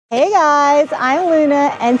Hey guys, I'm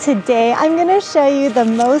Luna, and today I'm going to show you the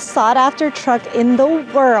most sought after truck in the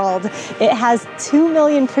world. It has 2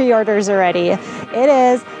 million pre-orders already. It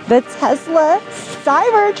is the Tesla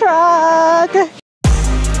Cybertruck.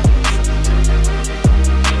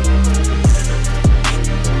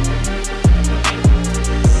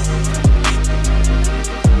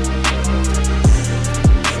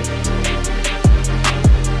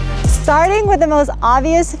 Starting with the most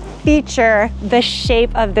obvious feature, the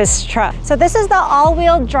shape of this truck. So this is the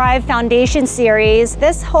all-wheel drive foundation series.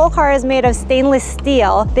 This whole car is made of stainless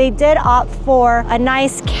steel. They did opt for a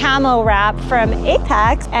nice camo wrap from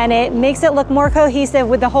Apex, and it makes it look more cohesive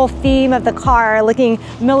with the whole theme of the car, looking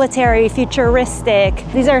military, futuristic.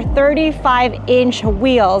 These are 35-inch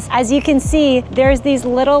wheels. As you can see, there's these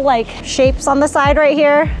little like shapes on the side right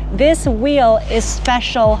here. This wheel is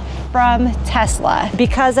special from Tesla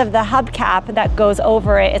because of the hubcap that goes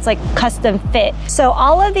over it. It's like custom fit. So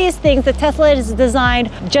all of these things, the Tesla is designed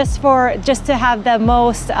just to have the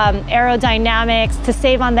most aerodynamics, to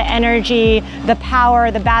save on the energy, the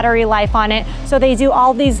power, the battery life on it. So they do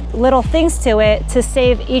all these little things to it to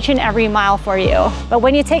save each and every mile for you. But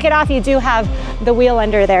when you take it off, you do have the wheel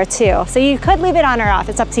under there too. So you could leave it on or off,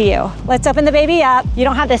 it's up to you. Let's open the baby up. You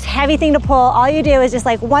don't have this heavy thing to pull. All you do is just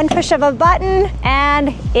like one push of a button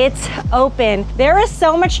and it's open. There is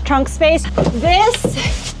so much trunk space. This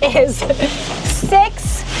is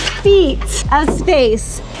 6 feet of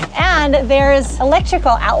space, and there's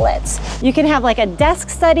electrical outlets. You can have like a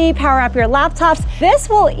desk study, power up your laptops. This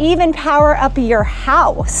will even power up your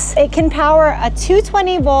house. It can power a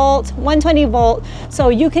 220 volt, 120 volt, so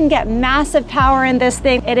you can get massive power in this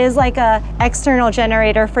thing. It is like a external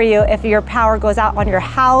generator for you if your power goes out on your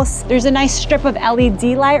house. There's a nice strip of LED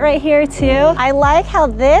light right here too. I like how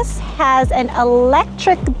this has an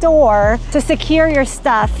electric door to secure your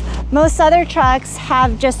stuff. Most other trucks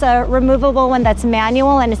have just a removable one that's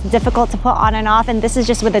manual and it's difficult to put on and off, and this is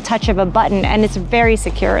just with a touch of a button and it's very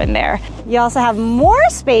secure in there. You also have more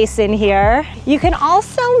space in here. You can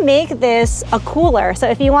also make this a cooler. So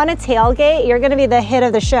if you want to tailgate, you're going to be the hit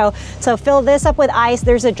of the show. So fill this up with ice.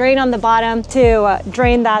 There's a drain on the bottom to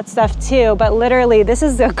drain that stuff too, but literally this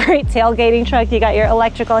is a great tailgating truck. You got your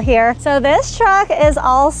electrical here. So this truck is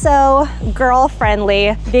also girl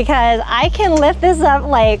friendly because I can lift this up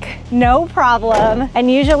like no problem. And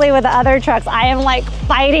usually with the other trucks, I am like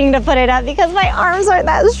fighting to put it up because my arms aren't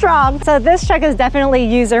that strong. So this truck is definitely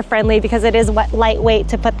user friendly because it is lightweight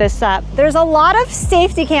to put this up. There's a lot of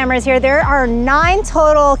safety cameras here. There are 9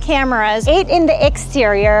 total cameras, 8 in the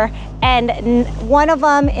exterior and 1 of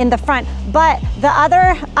them in the front. But the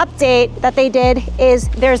other update that they did is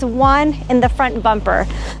there's 1 in the front bumper.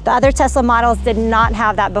 The other Tesla models did not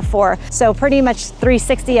have that before. So pretty much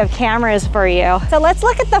 360 of cameras for you. So let's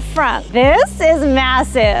look at the front. This is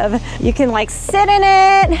massive. You can like sit in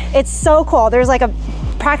it. It's so cool. There's like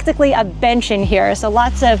practically a bench in here. So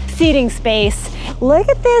lots of seating space. Look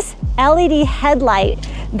at this LED headlight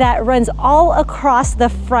that runs all across the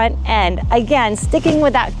front end. Again, sticking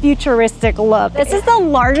with that futuristic look. This is the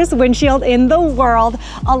largest windshield in the world,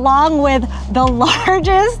 along with the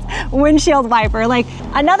largest windshield wiper. Like,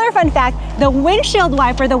 another fun fact, the windshield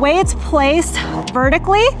wiper, the way it's placed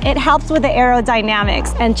vertically, it helps with the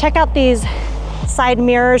aerodynamics. And check out these side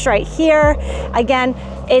mirrors right here. Again,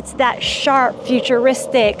 it's that sharp,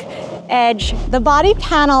 futuristic edge. The body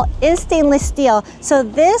panel is stainless steel, so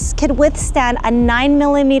this could withstand a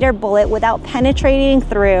 9mm bullet without penetrating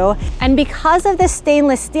through. And because of this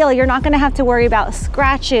stainless steel, you're not gonna have to worry about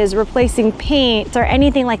scratches, replacing paint, or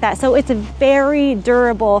anything like that. So it's very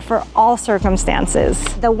durable for all circumstances.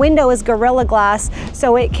 The window is Gorilla Glass,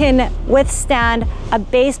 so it can withstand a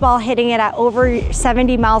baseball hitting it at over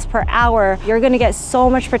 70 miles per hour. You're gonna get so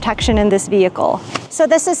much protection in this vehicle. So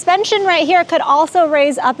the suspension right here could also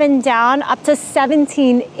raise up and down up to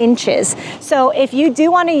 17 inches. So if you do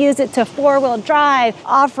want to use it to 4-wheel drive,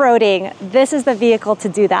 off-roading, this is the vehicle to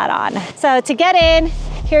do that on. So to get in,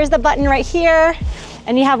 here's the button right here,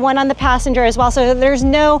 and you have one on the passenger as well. So there's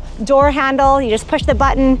no door handle. You just push the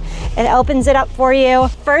button, it opens it up for you.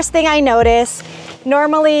 First thing I notice,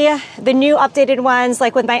 normally the new updated ones,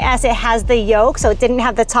 like with my S, it has the yoke, so it didn't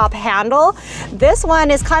have the top handle. This one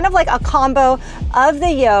is kind of like a combo of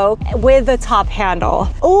the yoke with the top handle.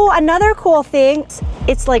 Oh, another cool thing,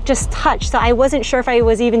 it's like just touch, so I wasn't sure if I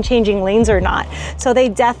was even changing lanes or not. So they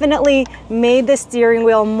definitely made the steering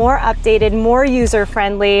wheel more updated, more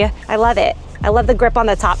user-friendly. I love it. I love the grip on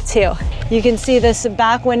the top too. You can see this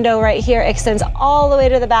back window right here extends all the way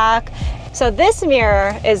to the back. So this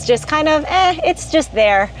mirror is just kind of, it's just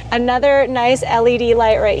there. Another nice LED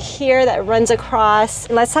light right here that runs across.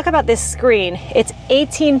 Let's talk about this screen. It's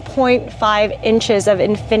 18.5 inches of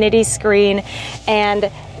infinity screen, and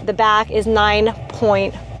the back is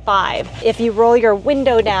 9.5. If you roll your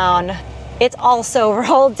window down, it's also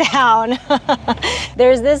rolled down.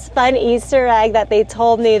 There's this fun Easter egg that they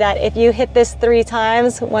told me that if you hit this 3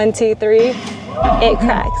 times, 1, 2, 3, it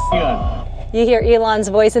cracks. Yeah. You hear Elon's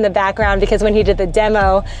voice in the background because when he did the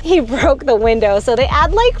demo, he broke the window. So they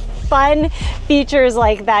add like fun features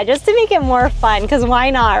like that just to make it more fun, because why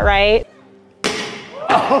not, right?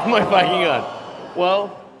 Oh my fucking God.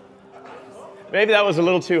 Well, maybe that was a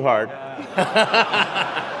little too hard.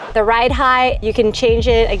 The ride height, you can change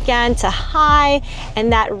it again to high,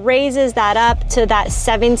 and that raises that up to that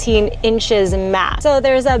 17 inches max. So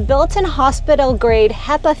there's a built-in hospital grade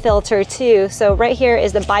HEPA filter too. So right here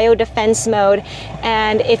is the biodefense mode.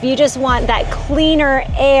 And if you just want that cleaner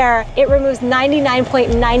air, it removes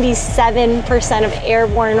 99.97% of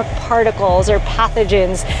airborne particles or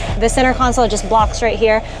pathogens. The center console just blocks right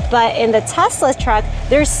here. But in the Tesla truck,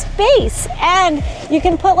 there's space, and you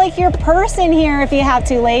can put like your purse in here if you have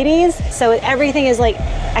to, ladies. So everything is like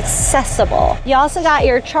accessible. You also got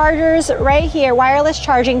your chargers right here, wireless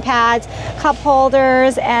charging pads, cup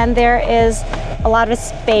holders, and there is a lot of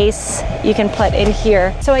space you can put in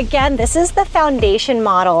here. So again, this is the foundation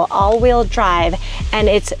model, all-wheel drive, and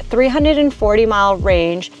it's 340-mile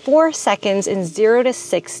range, 4 seconds in 0 to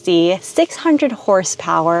 60, 600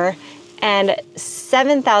 horsepower, and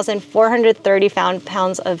 7,430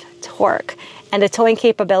 pounds of torque. And the towing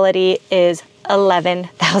capability is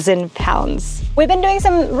 11,000 pounds. We've been doing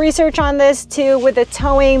some research on this too with the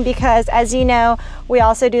towing, because as you know, we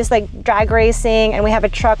also do like drag racing, and we have a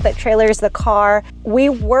truck that trailers the car. We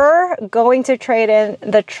were going to trade in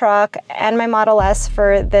the truck and my Model S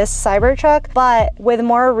for this Cybertruck, but with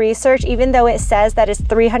more research, even though it says that it's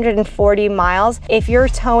 340 miles, if you're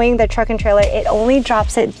towing the truck and trailer, it only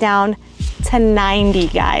drops it down to 90,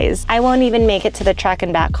 guys. I won't even make it to the truck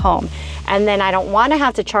and back home. And then I don't want to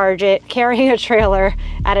have to charge it carrying a trailer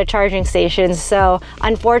at a charging station. So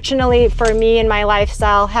unfortunately for me and my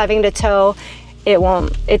lifestyle, having to tow,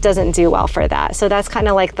 it doesn't do well for that. So that's kind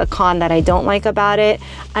of like the con that I don't like about it.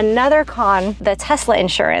 Another con, the Tesla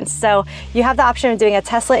insurance. So you have the option of doing a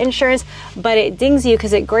Tesla insurance, but it dings you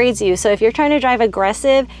because it grades you. So if you're trying to drive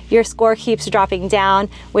aggressive, your score keeps dropping down,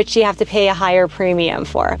 which you have to pay a higher premium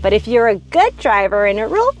for. But if you're a good driver and a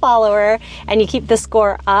rule follower and you keep the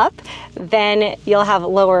score up, then you'll have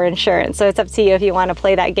lower insurance. So it's up to you if you want to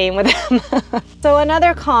play that game with them. So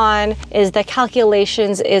another con is the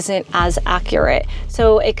calculations isn't as accurate.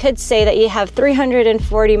 So it could say that you have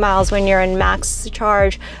 340 miles when you're in max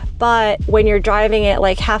charge, but when you're driving it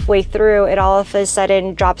like halfway through, it all of a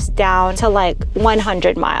sudden drops down to like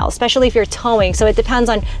 100 miles, especially if you're towing. So it depends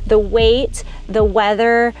on the weight, the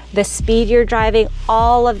weather, the speed you're driving.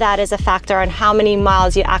 All of that is a factor on how many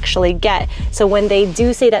miles you actually get. So when they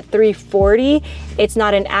do say that 340, it's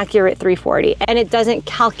not an accurate 340, and it doesn't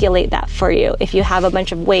calculate that for you if you have a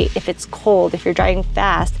bunch of weight, if it's cold, if you're driving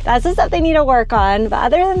fast. That's the stuff they need to work on. But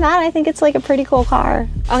other than that, I think it's like a pretty cool car.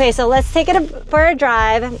 Okay, so let's take it for a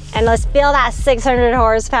drive and let's feel that 600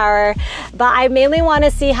 horsepower. But I mainly want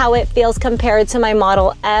to see how it feels compared to my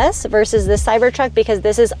Model S versus the Cybertruck, because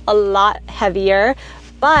this is a lot heavier.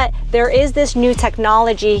 But there is this new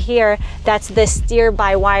technology here that's the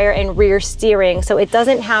steer-by-wire and rear steering. So it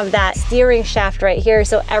doesn't have that steering shaft right here.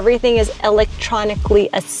 So everything is electronically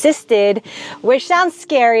assisted, which sounds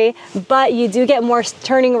scary, but you do get more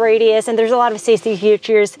turning radius, and there's a lot of safety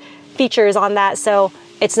features on that. So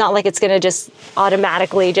it's not like it's gonna just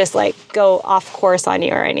automatically just like go off course on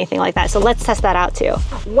you or anything like that. So let's test that out too.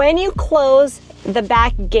 When you close the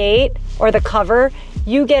back gate or the cover,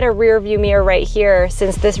 you get a rear view mirror right here,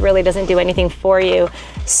 since this really doesn't do anything for you.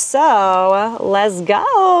 So let's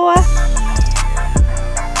go.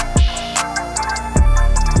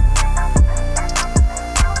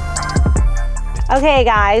 Okay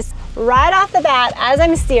guys, right off the bat, as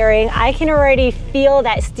I'm steering, I can already feel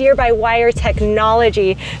that steer-by-wire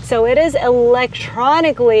technology. So it is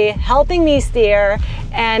electronically helping me steer,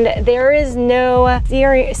 and there is no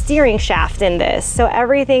steering shaft in this. So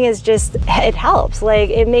everything is just, it helps. Like,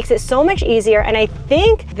 it makes it so much easier. And I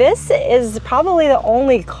think this is probably the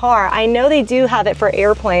only car, I know they do have it for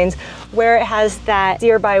airplanes, where it has that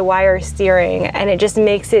steer-by-wire steering, and it just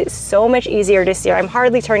makes it so much easier to steer. I'm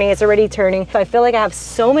hardly turning, it's already turning. So I feel like I have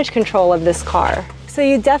so much control of this car. So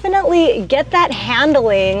you definitely get that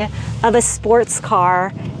handling of a sports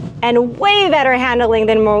car, and way better handling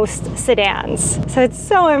than most sedans. So it's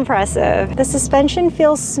so impressive. The suspension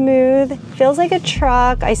feels smooth, feels like a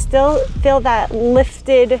truck. I still feel that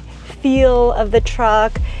lifted feel of the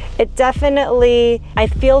truck. It definitely, I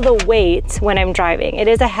feel the weight when I'm driving. It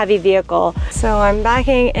is a heavy vehicle. So I'm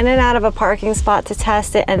backing in and out of a parking spot to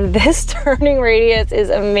test it, and this turning radius is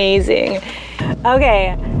amazing.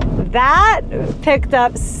 Okay, that picked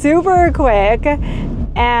up super quick,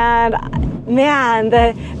 and man,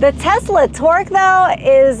 the Tesla torque though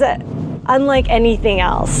is unlike anything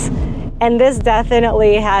else. And this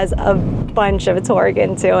definitely has a bunch of torque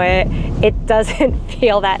into it. It doesn't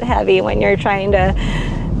feel that heavy when you're trying to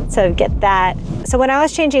get that. So when I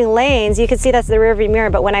was changing lanes, you can see that's the rear view mirror,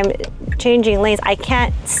 but when I'm changing lanes, I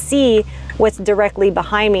can't see what's directly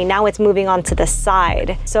behind me. Now it's moving on to the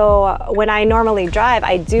side. So when I normally drive,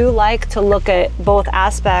 I do like to look at both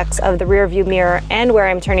aspects of the rear view mirror and where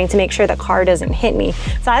I'm turning to make sure the car doesn't hit me.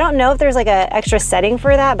 So I don't know if there's like an extra setting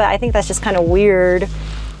for that, but I think that's just kind of weird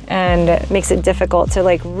and makes it difficult to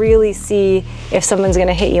like really see if someone's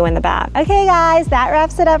gonna hit you in the back. Okay guys, that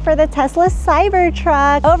wraps it up for the Tesla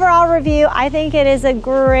Cybertruck. Overall review, I think it is a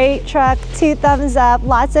great truck, 2 thumbs up,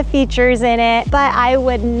 lots of features in it, but I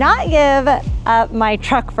would not give up my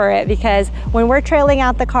truck for it because when we're trailing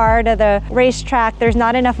out the car to the racetrack, there's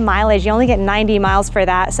not enough mileage. You only get 90 miles for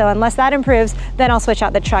that. So unless that improves, then I'll switch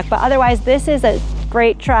out the truck. But otherwise, this is a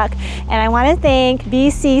great truck. And I want to thank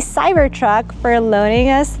BC Cybertruck for loaning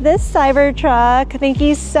us this Cybertruck. Thank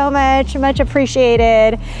you so much, much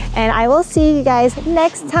appreciated. And I will see you guys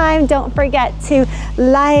next time. Don't forget to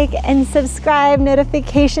like and subscribe,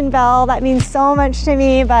 notification bell. That means so much to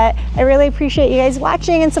me, but I really appreciate you guys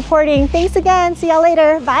watching and supporting. Thanks again. See y'all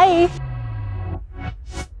later. Bye.